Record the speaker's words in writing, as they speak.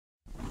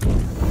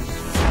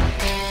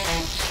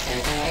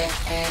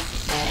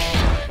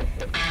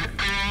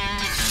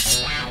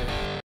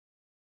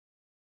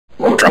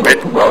Drop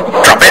it.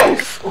 Drop it.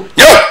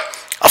 Yo!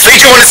 I'll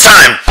feed you when it's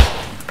time!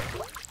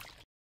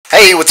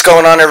 Hey, what's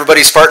going on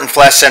everybody? Spartan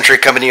Flash Sentry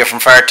coming to you from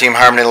Fireteam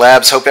Harmony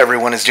Labs. Hope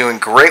everyone is doing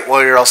great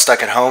while you're all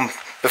stuck at home.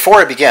 Before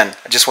I begin,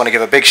 I just want to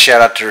give a big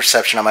shout out to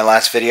reception on my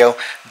last video.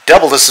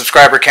 Double the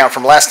subscriber count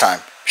from last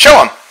time. Show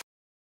 'em!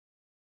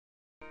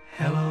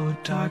 Hello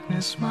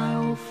darkness, my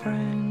old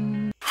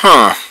friend.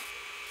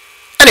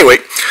 Anyway,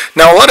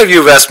 now a lot of you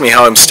have asked me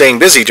how I'm staying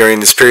busy during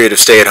this period of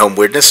stay-at-home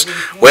weirdness.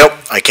 Well,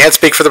 I can't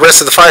speak for the rest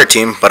of the fire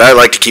team, but I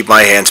like to keep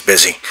my hands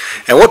busy.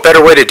 And what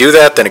better way to do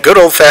that than a good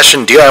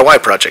old-fashioned DIY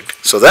project?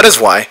 So that is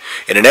why,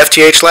 in an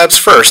FTH Labs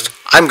first,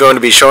 I'm going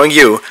to be showing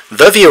you,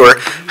 the viewer,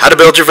 how to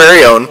build your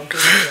very own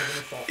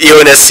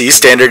UNSC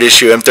Standard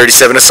Issue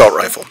M37 Assault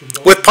Rifle,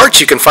 with parts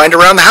you can find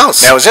around the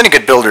house. Now, as any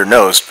good builder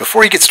knows,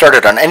 before you get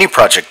started on any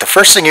project, the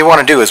first thing you want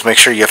to do is make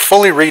sure you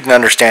fully read and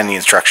understand the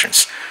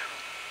instructions.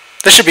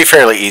 This should be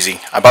fairly easy.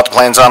 I bought the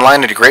plans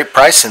online at a great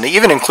price, and they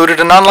even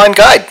included an online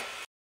guide.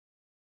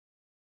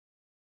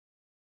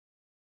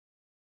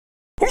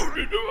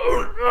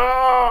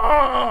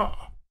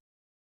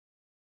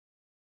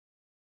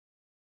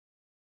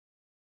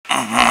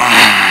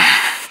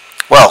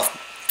 Well,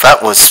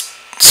 that was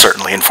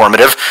certainly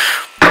informative.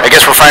 I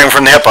guess we're firing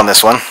from the hip on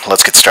this one.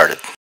 Let's get started.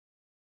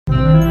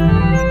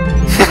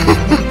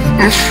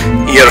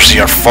 Here's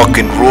your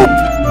fucking rope.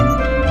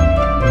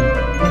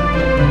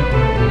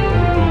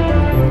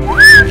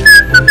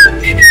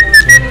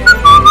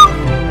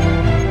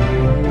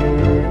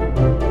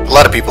 A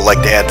lot of people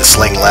like to add the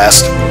sling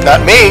last.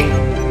 Not me!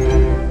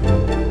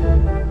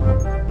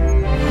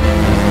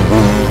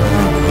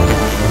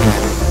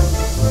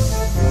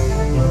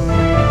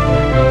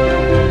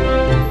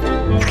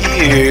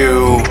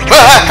 Ew.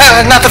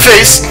 Ah, not the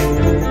face!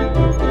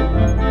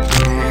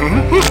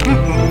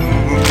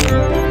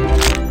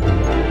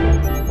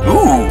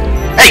 Ooh.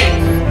 Hey!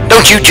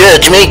 Don't you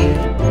judge me!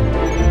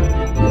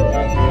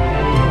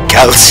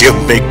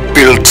 Calcium make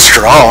build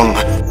strong.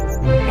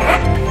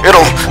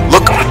 It'll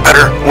look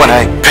better when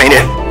I paint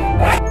it.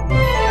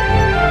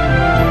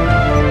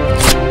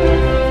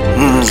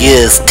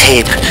 Yes,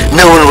 tape.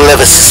 No one will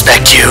ever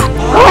suspect you.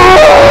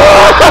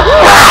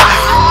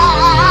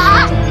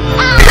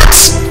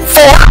 It's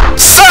for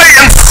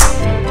science!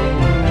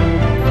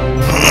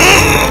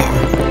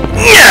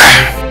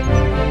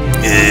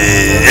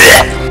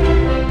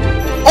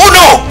 Oh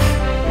no!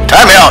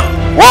 Time out.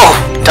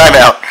 Whoa, time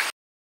out.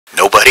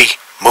 Nobody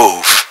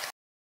move.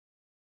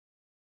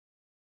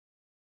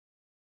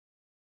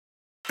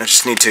 I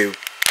just need to...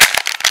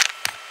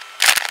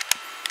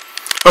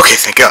 Okay,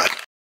 thank God.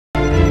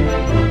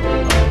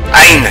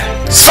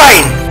 Ein!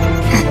 Sein!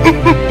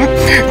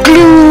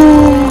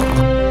 Glue!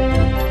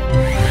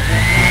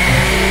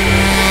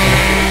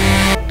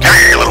 Come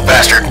here, you little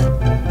bastard!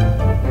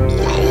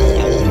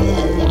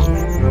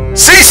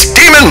 Cease,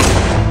 demon!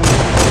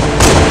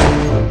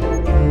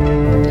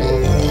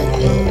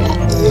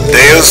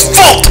 There's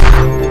fault!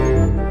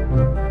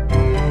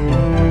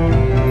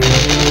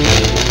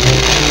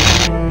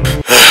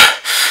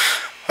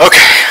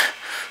 Okay,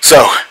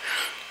 so,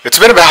 it's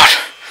been about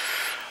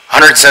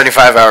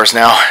 175 hours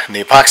now, and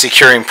the epoxy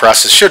curing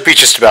process should be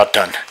just about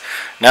done.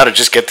 Now to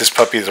just get this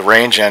puppy to the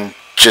range, and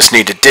just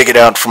need to dig it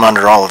out from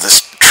under all of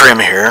this trim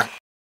here.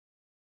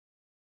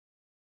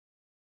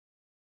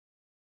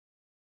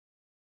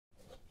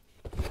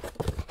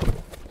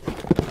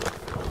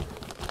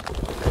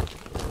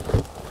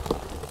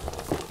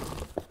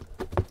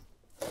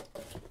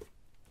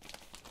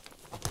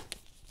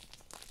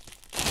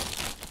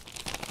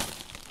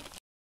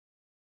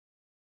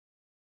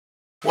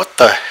 What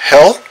the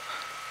hell?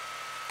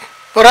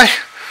 But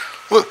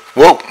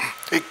whoa,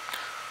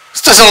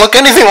 this doesn't look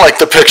anything like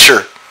the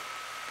picture.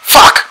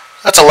 Fuck!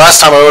 That's the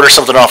last time I ordered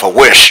something off of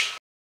Wish.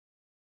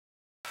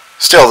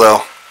 Still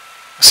though,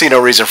 I see no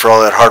reason for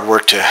all that hard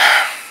work to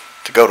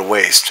go to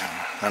waste.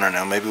 I don't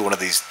know, maybe one of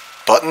these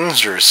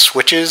buttons or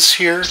switches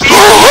here?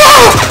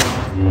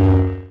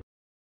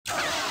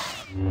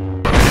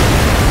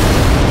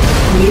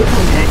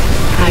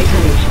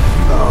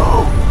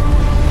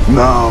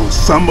 No,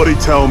 somebody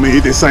tell me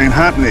this ain't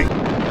happening.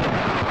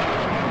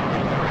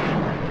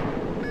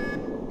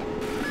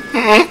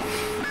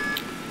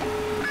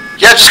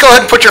 Yeah, just go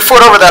ahead and put your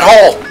foot over that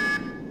hole.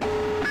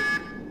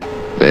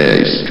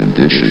 Base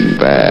condition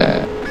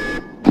bad.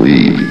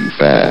 Leave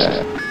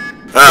fast.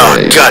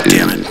 Oh, God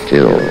damn it.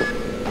 Kill.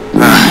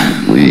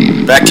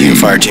 Leave. Back to you,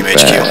 Fireteam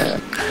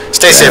HQ.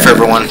 Stay safe,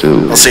 everyone.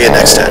 I'll see you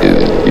next time.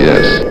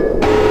 Yes.